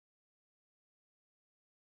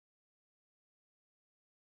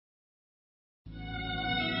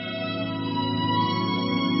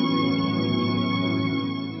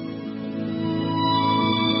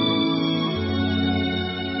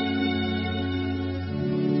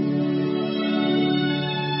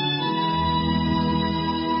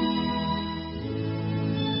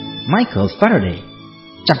Michael Faraday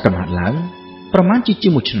ចាប់កំណត់ឡើងប្រមាណជា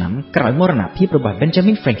1ឆ្នាំក្រោយមរណភាពរបស់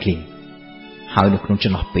Benjamin Franklin ហើយនៅក្នុងច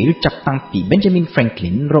ន្លោះពេលចាប់តាំងពី Benjamin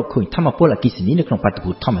Franklin រកឃើញថាមពលអគ្គិសនីនៅក្នុងបាតុភូ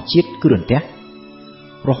តធម្មជាតិគឺរន្ទះ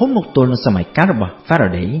រហូតមកទល់នឹងសម័យកាលរបស់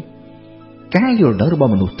Faraday ការយល់ដឹងរប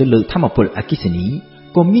ស់មនុស្សទៅលើថាមពលអគ្គិសនី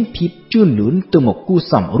ក៏មានភាពជឿនលឿនទៅមកគួរ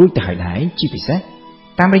សមរួចទៅហើយដែរជាពិសេស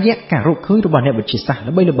តាមរយៈការរកឃើញរបស់អ្នកវិទ្យាសាស្ត្រ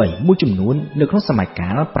ល្បីៗមួយចំនួននៅក្នុងសម័យកា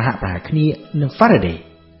លប្រហាក់ប្រហែលគ្នានឹង Faraday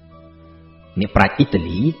អ្នកប្រាជ្ញអ៊ីតា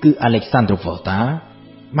លីគឺ Alessandro Volta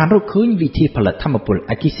បានរកឃើញវិធីផលិតថាមពល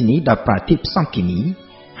អគ្គិសនីដោយប្រើធាតុផ្សំគីមី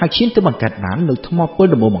ហើយឈានទៅបង្កើតបាននូវថ្មពុល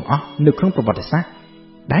ដំបូងបង្អស់នៅក្នុងប្រវត្តិសាស្ត្រ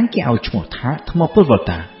ដែលគេឲ្យឈ្មោះថាថ្មពុល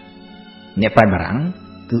Volta អ្នកប្រាជ្ញបារាំង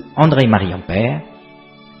គឺ André Marie Ampère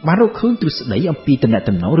បានរកឃើញទ្រឹស្ដីអំពីទំនាក់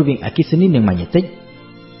ទំនងរវាងអគ្គិសនីនិងម៉ាញេទិក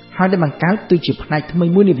ហើយได้បង្កើតទៅជាផ្នែកថ្មី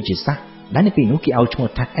មួយនៃវិទ្យាសាស្ត្រដែលនៅពេលនោះគេឲ្យឈ្មោះ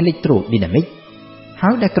ថា Electrodynamic ហើ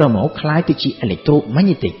យដែលក្រោយមកក្លាយទៅជា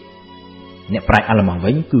Electromagnetic អ្នកប្រាជ្ញអាល្លឺម៉ង់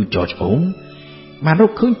វិញគឺ George Ohm បានរ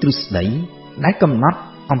កឃើញទ្រឹស្ដីដែលកំណត់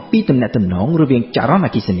អំពីទំនាក់ទំនងរវាងចរន្តអ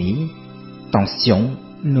គ្គិសនី tension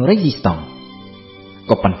និង resistance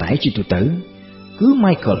ក៏ប៉ុន្តែជាទូទៅគឺ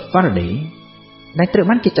Michael Faraday ដែលត្រូវ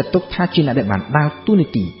បានគេចាត់ទុកថាជាអ្នកដែលបានដើរតួនា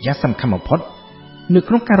ទីយ៉ាងសំខាន់បំផុតនៅ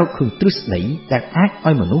ក្នុងការរកឃើញទ្រឹស្ដីដែលអាច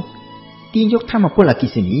ឲ្យមនុស្សទាញយកថាមពលអគ្គិ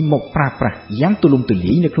សនីមកប្រើប្រាស់យ៉ាងទូលំទូ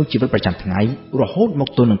លាយនៅក្នុងជីវិតប្រចាំថ្ងៃរហូតមក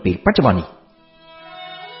ទល់នឹងពេលបច្ចុប្បន្ននេះ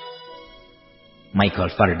Michael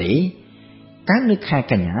Faraday កើតនៅខែ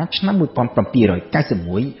កញ្ញាឆ្នាំ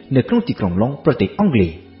1791នៅក្នុងទីក្រុងឡុងប្រទេសអង់គ្លេ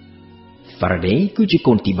ស Faraday គឺជា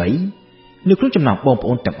កូនទី3នៅក្នុងចំណោមបងប្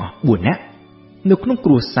អូនទាំងអស់4នាក់នៅក្នុងគ្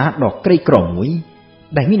រួសារដ៏ក្រីក្រមួយ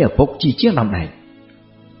ដែលមានឪពុកជាជាងដំដែក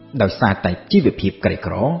ដោយសារតែជីវភាពក្រី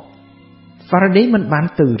ក្រ Faraday មិនបាន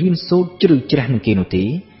ទៅរៀនសូត្រជ្រៅជ្រះនឹងគេនោះទេ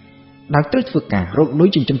ដោយត្រូវធ្វើការរកលុយ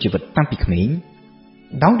ចិញ្ចឹមជីវិតតាំងពីក្មេង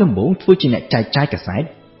ដោយដំបូងធ្វើជាអ្នកចែកចាយកាសែត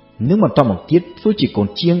និងបន្តមកទៀតធ្វើជាកូន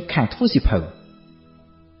ជាងខាងធ្វើសៀវភៅ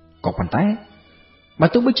ក៏ប៉ុន្តែបើ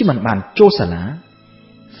ទោះបីជាមិនបានចូលសាលា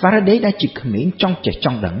Faraday ដែលជាក្មេងចង់ចេះច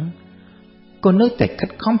ង់ដឹងក៏នៅតែខិត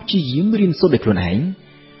ខំព្យាយាមរៀនសូត្រដោយខ្លួនឯង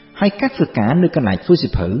ហើយការធ្វើការនៅកន្លែងធ្វើសៀ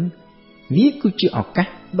វភៅវាគឺជាឱកាស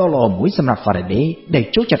ដ៏ល្អមួយសម្រាប់ Faraday ដែល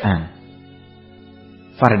ចូលចិត្តអាន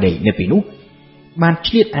Faraday នៅពេលនោះបាន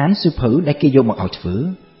ឆ្លៀតអានសៀវភៅដែលគេយកមកឲ្យធ្វើ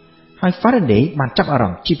ហើយ Faraday បានចាប់អារ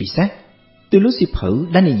ម្មណ៍ជាពិសេសទៅលើសៀវភៅ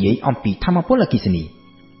ដែលនិយាយអំពីថាមពលអគ្គិសនី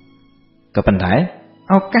ក៏ប៉ុន្តែ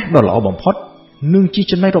ឱកាសដ៏ល្អបំផុតនិងជា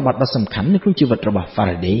ចំណុចរបត់ដ៏សំខាន់នៅក្នុងជីវិតរបស់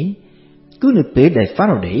Faraday គឺនៅពេលដែល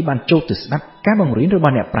Faraday បានចូលទៅស្ដាប់ការបង្រៀនរប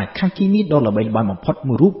ស់អ្នកប្រាជ្ញខាងគីមីដ៏ល្បីល្បាញបំផុត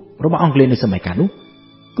មួយរូបរបស់អង់គ្លេសនៅសម័យកាលនោះ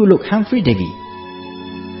គឺលោក Humphrey Davy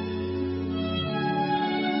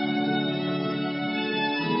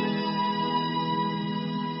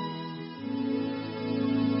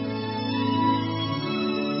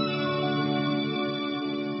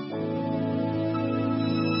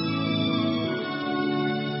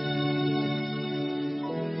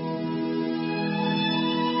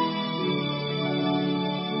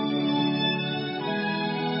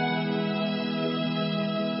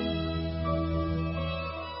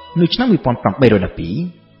នៅឆ្នាំ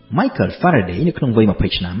1812 Michael Faraday នៅក្នុងវ័យ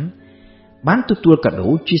20ឆ្នាំបានទទួលកាដូ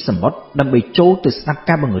ជាសម្បត្តិដើម្បីចូលទៅស្ដាប់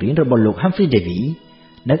ការបង្រៀនរបស់លោក Humphrey Davy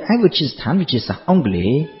នៅឯវិទ្យាស្ថានវិទ្យាសាស្ត្រអង់គ្លេ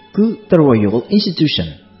សគឺ The Royal Institution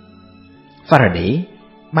Faraday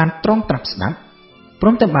បានទ្រាំត្រាប់ស្ដាប់ព្រ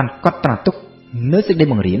មទាំងបានកត់ត្រាទុកនៅសេចក្តី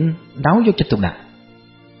បង្រៀនដោយយកចិត្តទុកដាក់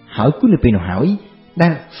ហើយគឺនៅពេលនោះហើយដែ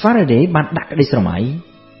ល Faraday បានដាក់ក្តីស្រមៃ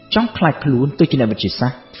ចង់ខ្លាចខ្លួនទៅជាអ្នកវិទ្យាសា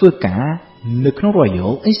ស្ត្រធ្វើការនៅក្នុង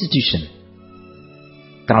Royal Institution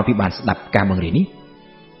ក្រោយពីបានស្ដាប់ការបង្រៀននេះ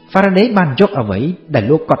Faraday បានយកអ្វីដែល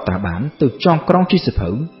លោកកត់ត្រាបានទៅចងក្រងជាសៀវភៅ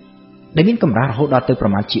ដែលមានកម្រាស់រហូតដល់ទៅប្រ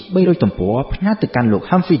មាណជា300ទំព័រផ្ញើទៅកាន់លោក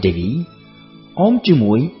Humphrey Davy អមជា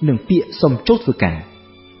មួយនឹងពាក្យសុំចូលធ្វើការ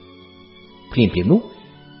ព្រាមៗនោះ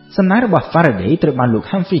សំណើរបស់ Faraday ត្រូវបានលោក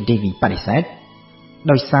Humphrey Davy បដិសេធ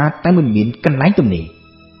ដោយសារតែមិនមានកន្លែងទំនេរ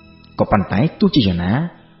ក៏ប៉ុន្តែទោះជាយ៉ាងណា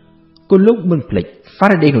ក៏លោកមិនភ្លេច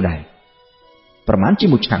Faraday នោះដែរប្រមាណជា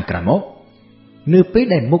1ឆ្នាំក្រោយមកនៅពេល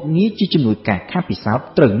ដែលមុខងារជាជំនួយការខាងពិសោធន៍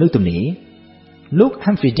ត្រូវនៅទំនេរលោក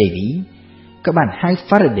Humphrey Davy ក៏បានហៅ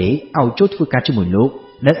Faraday ឲ្យចូលធ្វើការជាមួយលោក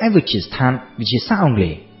នៅឯវិទ្យាស្ថានវិទ្យាសាស្ត្រអង់គ្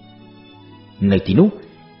លេសនៅទីនោះ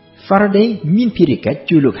Faraday មានភារកិច្ច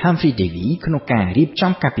ជួយលោក Humphrey Davy ក្នុងការរៀប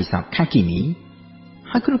ចំការពិសោធន៍ខាងគីមី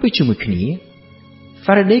ហើយក្នុងពេលជាមួយគ្នា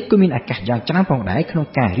Faraday ក៏មានឱកាសយ៉ាងច្រើនផងដែរក្នុង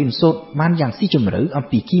ការរៀនសូត្របានយ៉ាងស៊ីជម្រៅអំ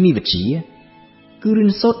ពីគីមីវិទ្យាគឺរៀ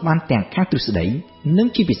នសូត្របានទាំងខាងទ្រឹស្ដីនិង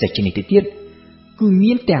ជាពិសេសជាងនេះទៅទៀតគឺ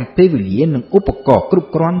មានទាំងពេលវេលានិងឧបករណ៍គ្រប់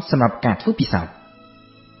គ្រាន់សម្រាប់ការធ្វើពិសោធន៍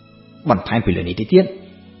បន្ថែមពីលើនេះទៅទៀត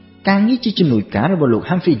ការងារជាជំនួយការរបស់លោក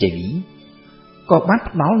Humphrey Davy ក៏បាន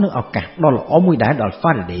ផ្ដល់នូវឱកាសដ៏ល្អមួយដែរដល់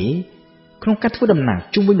Faraday ក្នុងការធ្វើដំណើរ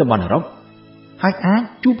ជុំវិញតំបន់អឺរ៉ុបហើយអាច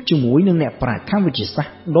ជួបជាមួយនឹងអ្នកប្រាជ្ញខាងវិទ្យាសាស្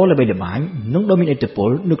ត្រដ៏ល្បីល្បាញនិងដ៏មានឥទ្ធិពល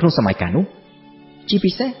នៅក្នុងសម័យកាលនោះជា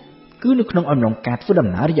ពិសេសគឺនៅក្នុងអំឡុងការធ្វើដំ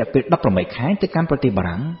ណើររយៈពេល18ខែទៅកាន់ប្រទេសបា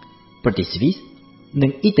រាំងប្រទេសស្វីសនិ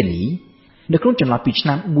ងអ៊ីតាលីនៅក្នុងចន្លោះពីឆ្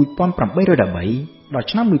នាំ1813ដល់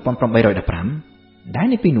ឆ្នាំ1815ដែល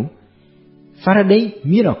នៅពេលនោះ Faraday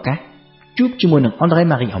មានឱកាសជួបជាមួយនឹង André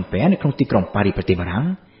Marie Ampère នៅក្នុងទីក្រុងប៉ារីសប្រទេសបារាំង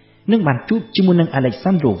និងបានជួបជាមួយនឹង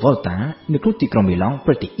Alessandro Volta នៅក្នុងទីក្រុងមីឡង់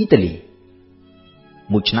ប្រទេសអ៊ីតាលី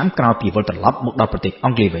មួយឆ្នាំក្រោយពីវិលត្រឡប់មកដល់ប្រទេសអ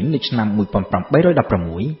ង់គ្លេសវិញនៅឆ្នាំ1816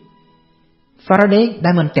 Faraday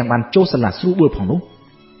ដែលមិនទាំងបានចូលសាលាស្រួលបួលផងនោះ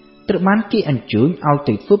ត្រូវបានគេអញ្ជើញឲ្យ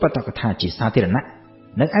ទៅធ្វើបទកថាជាសាធារណៈ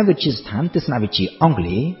នៅឯវិទ្យាស្ថានទស្សនវិជ្ជាអង់គ្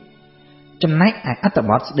លេសចំណែកឯអត្ថ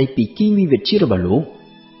បទស្ដីពីគីមីវិទ្យារបស់លោក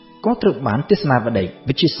ក៏ត្រូវបានទស្សនាវដ្តី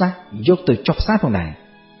វិទ្យាសាស្ត្រយកទៅចុះផ្សាយផងដែរ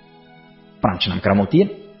5ឆ្នាំក្រោយមកទៀត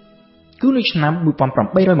គឺនៅឆ្នាំ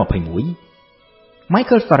1821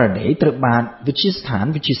 Michael Faraday ត្រូវបានវិទ្យាស្ថាន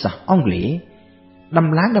វិទ្យាសាស្ត្រអង់គ្លេសដំ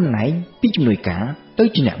ឡើងតំណែងពីជំនួយការទៅ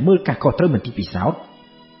ជាអ្នកមើលការខុសត្រូវបន្តិចពិសោធន៍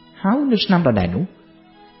ហើយនៅឆ្នាំដដែលនោះ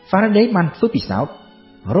Faraday បានធ្វើពិសោធន៍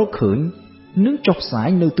រកឃើញនិងចុះផ្សាយ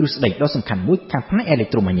នៅទ្រឹស្ដីដ៏សំខាន់មួយខាងផ្នែកអេឡិច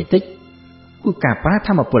ត្រូម៉ាញេទិកគឺការប្រើ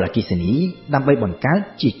ថាមពលអគ្គិសនីដើម្បីបង្កើត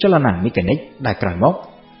ជាចលនាមេកានិកដែលក្រោយមក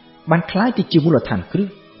បានក្លាយទៅជាមូលដ្ឋានគ្រឹះ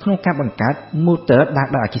ក្នុងការបង្កើតម៉ូទ័រដើរ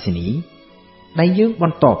អគ្គិសនីដែលយើងប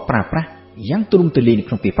ន្តប្រើប្រាស់យ៉ាងទូលំទូលាយនៅ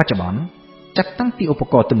ក្នុងពេលបច្ចុប្បន្នចាត់តាំងពីឧប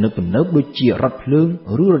ករណ៍ទំនើបៗដូចជារថភ្លើង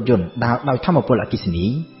ឬរថយន្តដើរដោយថាមពលអគ្គិសនី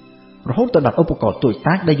រហូតដល់ឧបករណ៍តូច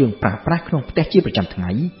តាចដែលយើងប្រើប្រាស់ក្នុងផ្ទះជាប្រចាំថ្ងៃ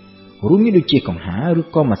រួមមានដូចជាកង្ហារឬ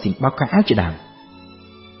ក៏ម៉ាស៊ីនបោកខោអាវជាដើម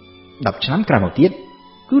10ឆ្នាំក្រោយមកទៀត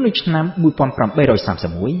គឺនៅឆ្នាំ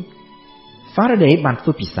1831 Faraday បានធ្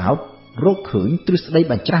វើពិសោធន៍រកឃើញទ្រឹស្ដី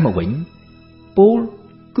បញ្ច្រាស់មកវិញពោល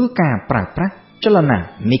គឺការប្រើប្រាស់ចលនា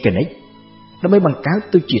មេកានិកដើម្បីបង្កើត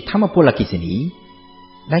ទៅជាថាមពលអគ្គិសនី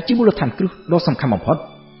ដែលជាមូលដ្ឋានគ្រឹះដ៏សំខាន់បំផុត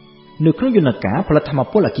នៅក្នុងយន្តការផលិតថាម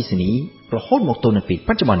ពលអគ្គិសនីរហូតមកទល់នឹងពេលប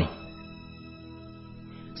ច្ចុប្បន្ននេះ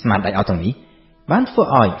ស្នាដៃអស់ទាំងនេះបានធ្វើ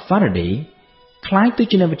ឲ្យ Faraday ក្លាយទៅ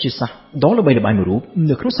ជាអ្នកវិទ្យាសាស្ត្រដ៏ល្បីល្បាញមួយរូប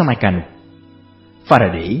នៅក្នុងសម័យកាលនោះ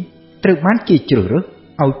Faraday ត្រូវបានគេជ្រើសរើស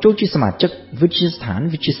ឲ្យចូលជាសមាជិកវិទ្យាស្ថាន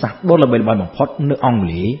វិទ្យាសាស្ត្រដ៏ល្បីល្បាញបំផុតនៅអង់គ្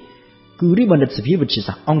លេសគឺរាជបណ្ឌិតសភាវិទ្យា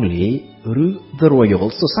សាស្ត្រអង់គ្លេសឬ The Royal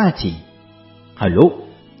Society ហើយលោក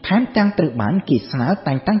ថែមទាំងត្រូវបានគេស្នើ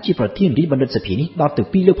តែងតាំងជាប្រធានរាជបណ្ឌិតសភានេះដល់ទៅ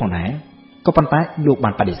2លើកផងដែរក៏ប៉ុន្តែលោកបា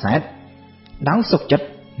នបដិសេធដោយសុខចិត្ត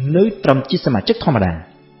នៅត្រឹមជាសមាជិកធម្មតា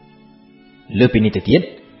លើពីនេះទៅទៀត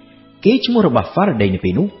គេឈ្មោះរបស់ Faraday នៅពេ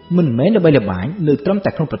លនោះមិនមែនល្បីល្បាញនៅត្រឹមតែ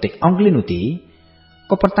ក្នុងប្រទេសអង់គ្លេសនោះទេ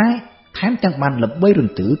ក៏ប៉ុន្តែថែមទាំងបានល្បីរ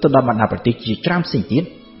ន្ទឺទៅដល់បណ្ដាប្រទេសជាច្រើនផ្សេងទៀត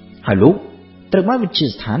ហើយលោកត្រូវបានវិទ្យា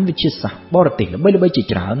ស្ថានវិទ្យាសាស្ត្របរទេសល្បីៗជា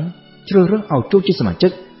ច្រើនជ្រើសរើសឲ្យចូលជាសមាជិ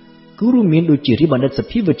កគឺរួមមានដូចជារាជបណ្ឌិតស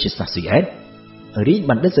ភាវិទ្យាសាស្ត្រស៊ុយអែតរាជ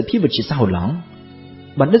បណ្ឌិតសភាវិទ្យាសាស្ត្រហូឡង់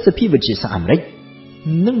បណ្ឌិតសភាវិទ្យាសាស្ត្រអាមេរិក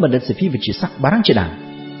និងបណ្ឌិតសភាវិទ្យាសាស្ត្របារាំងជាដើម